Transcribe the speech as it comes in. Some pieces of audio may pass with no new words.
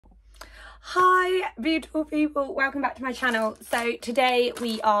Hi beautiful people, welcome back to my channel. So today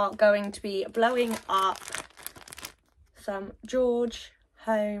we are going to be blowing up some George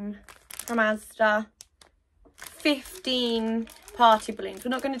home from Asda 15 party balloons.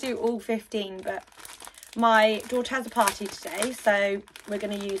 We're not going to do all 15, but my daughter has a party today, so we're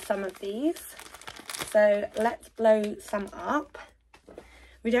going to use some of these. So let's blow some up.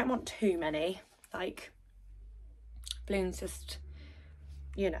 We don't want too many, like balloons just,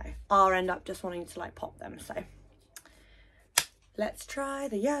 you know, I'll end up just wanting to like pop them. So let's try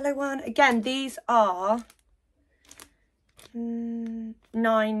the yellow one. Again, these are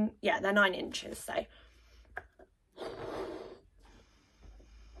 9, yeah, they're 9 inches. So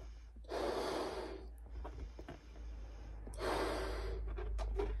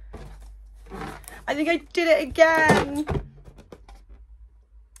I think I did it again.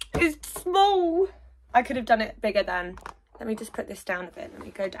 It's small. I could have done it bigger then. Let me just put this down a bit. Let me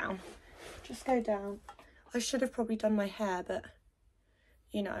go down. Just go down. I should have probably done my hair, but,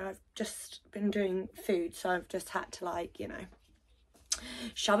 you know, I've just been doing food, so I've just had to, like, you know,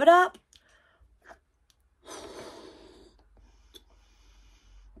 shove it up.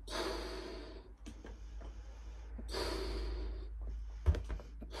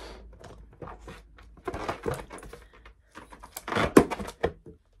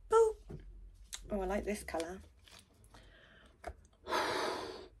 Boop. Oh, I like this colour.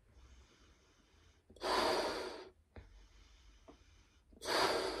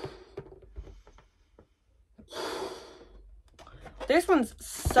 This one's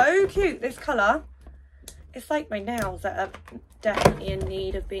so cute, this colour. It's like my nails that are definitely in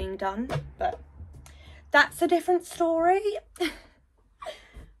need of being done, but that's a different story.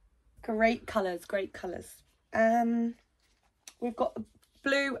 Great colours, great colours. We've got a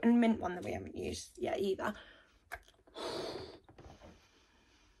blue and mint one that we haven't used yet either.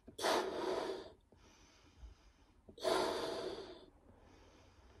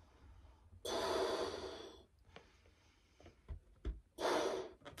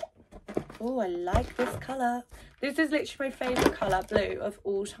 Oh, I like this colour. This is literally my favourite colour, blue, of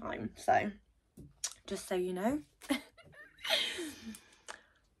all time. So, just so you know.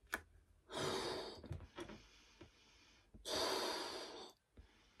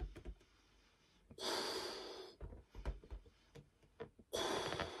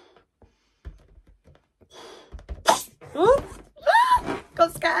 Ooh! Ah!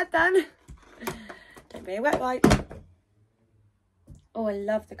 Got scared then. Don't be a wet wipe. Oh, I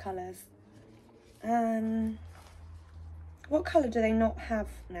love the colours. What colour do they not have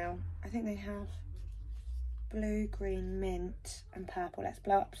now? I think they have blue, green, mint and purple. Let's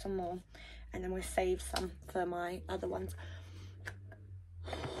blow up some more and then we'll save some for my other ones.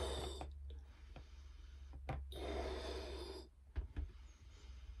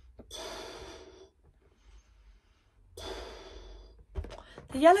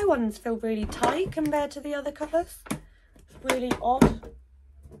 The yellow ones feel really tight compared to the other colours. It's really odd.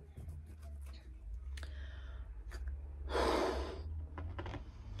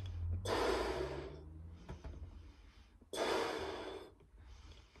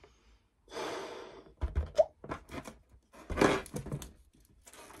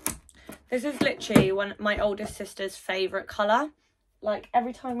 This is literally my oldest sister's favourite colour. Like,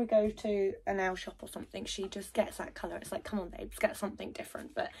 every time we go to a nail shop or something, she just gets that colour. It's like, come on, babes, get something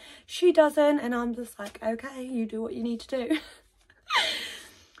different. But she doesn't, and I'm just like, okay, you do what you need to do.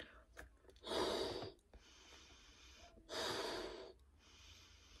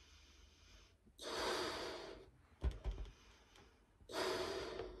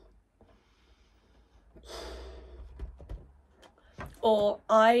 Or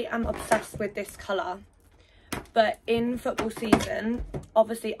I am obsessed with this colour, but in football season,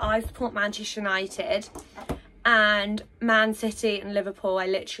 obviously I support Manchester United, and Man City and Liverpool I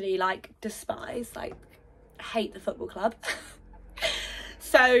literally like despise, like hate the football club.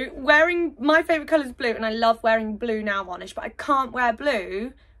 So wearing, my favourite colour is blue, and I love wearing blue nail varnish, but I can't wear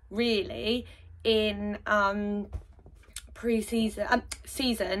blue really in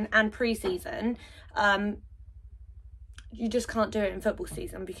season and pre-season. You just can't do it in football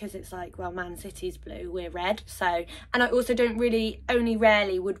season because it's like, well, Man City's blue, we're red. So, and I also don't really, only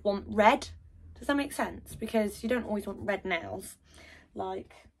rarely would want red. Does that make sense? Because you don't always want red nails.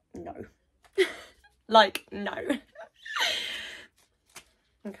 Like, no. Like, no.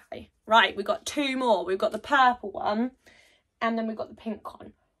 Okay, right, we've got 2 more. We've got the purple one and then we've got the pink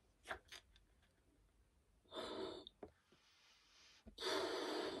one.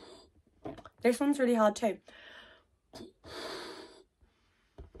 This one's really hard too.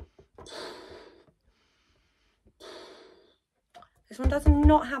 one does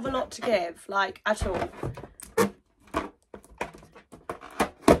not have a lot to give, like, at all.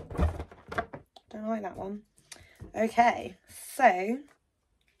 Don't like that one. Okay, so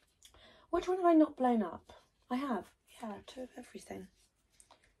which one have I not blown up? I have, yeah, 2 of everything.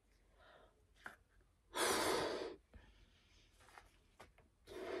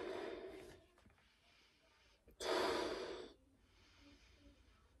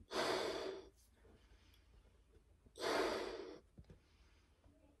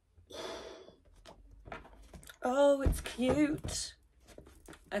 Oh, it's cute.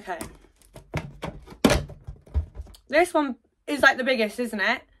 Okay. This one is like the biggest, isn't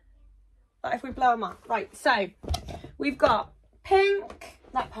it? Like if we blow them up. Right, so we've got pink.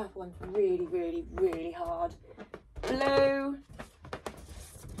 That purple one's really, really, really hard. Blue.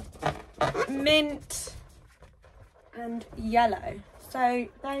 Mint. And yellow. So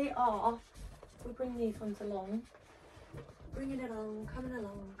they are, we'll bring these ones along. Bring it along, coming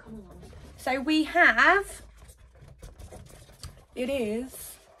along, come along. So we have, it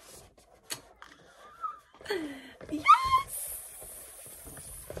is, yes!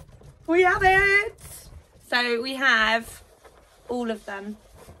 We have it! So we have all of them.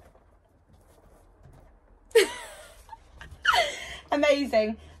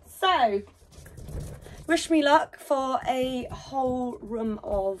 Amazing. So, wish me luck for a whole room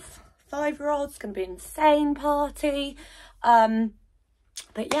of 5-year-olds. It's going to be an insane party.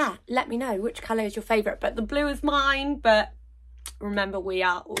 But yeah, let me know which colour is your favourite. But the blue is mine, but remember, we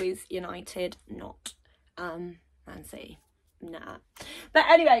are always united, not Man City. Nah. But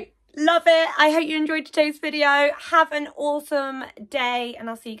anyway, love it. I hope you enjoyed today's video. Have an awesome day and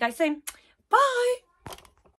I'll see you guys soon. Bye.